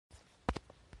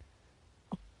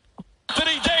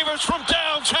scores from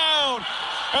downtown.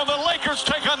 And the Lakers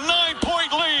take a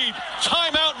 9-point lead.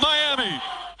 Timeout, Miami.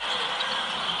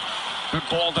 Good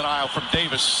ball denial from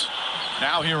Davis.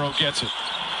 Now Hero gets it.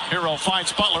 Hero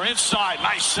finds Butler inside.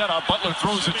 Nice setup. Butler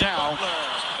throws it down.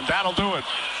 And that'll do it.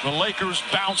 The Lakers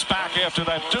bounce back after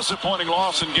that disappointing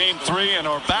loss in Game 3 and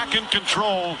are back in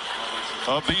control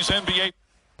of these NBA.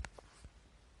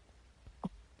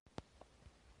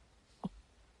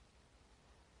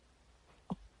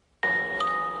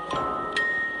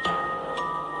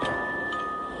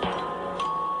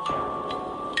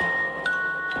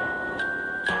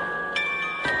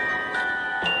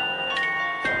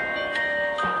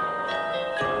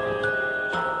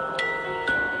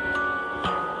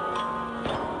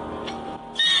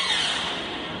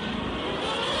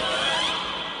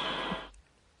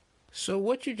 So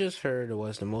what you just heard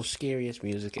was the most scariest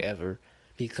music ever,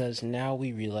 because now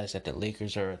we realize that the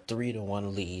Lakers are a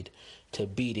 3-1 lead to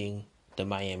beating the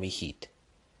Miami Heat.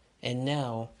 And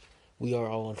now we are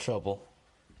all in trouble.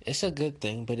 It's a good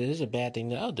thing, but it is a bad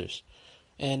thing to others.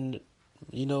 And,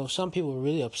 some people are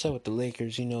really upset with the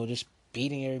Lakers, just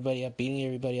beating everybody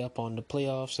up on the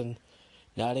playoffs, and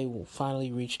now they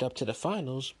finally reached up to the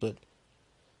finals, but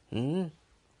now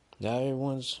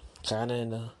everyone's kind of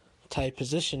in a tight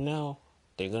position now.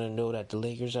 They're going to know that the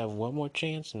Lakers have one more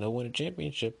chance and they'll win a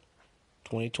championship,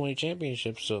 2020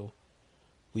 championship, so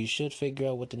we should figure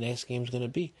out what the next game's going to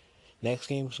be. Next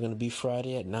game is going to be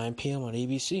Friday at 9 p.m. on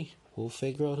ABC. We'll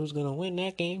figure out who's going to win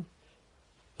that game,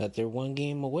 but they're one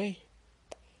game away,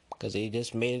 because they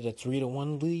just made it a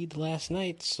 3-1 lead last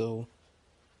night, so,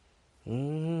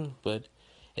 but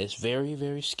it's very,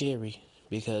 very scary,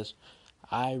 because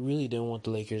I really didn't want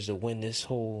the Lakers to win this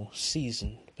whole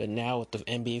season. But now with the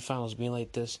NBA Finals being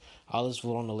like this, I'll just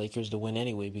vote on the Lakers to win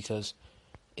anyway, because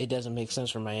it doesn't make sense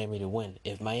for Miami to win.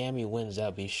 If Miami wins, that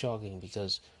would be shocking,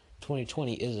 because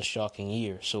 2020 is a shocking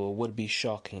year. So it would be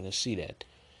shocking to see that.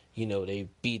 They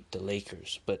beat the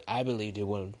Lakers. But I believe they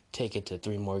want to take it to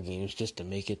 3 more games just to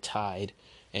make it tied.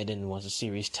 And then once the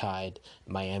series tied,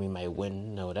 Miami might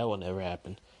win. No, that will never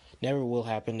happen. Never will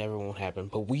happen, never won't happen.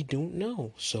 But we don't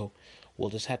know. So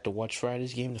we'll just have to watch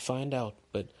Friday's game to find out.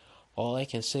 But all I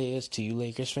can say is to you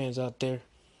Lakers fans out there,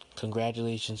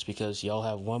 congratulations, because y'all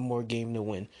have one more game to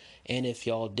win. And if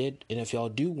y'all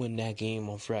do win that game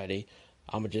on Friday,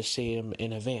 I'm going to just say it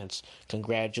in advance,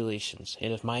 congratulations.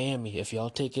 And if y'all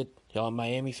take it, y'all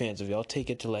Miami fans, if y'all take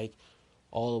it to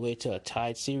all the way to a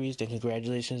tied series, then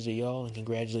congratulations to y'all, and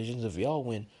congratulations if y'all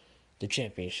win the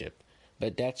championship.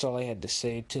 But that's all I had to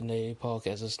say today,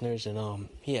 podcast listeners. And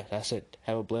that's it.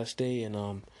 Have a blessed day,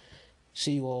 and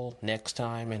see you all next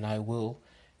time. And I will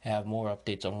have more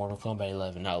updates on Mortal Kombat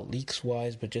 11, not leaks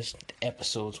wise, but just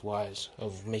episodes wise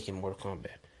of making Mortal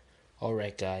Kombat. All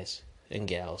right, guys and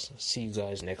gals. See you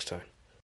guys next time.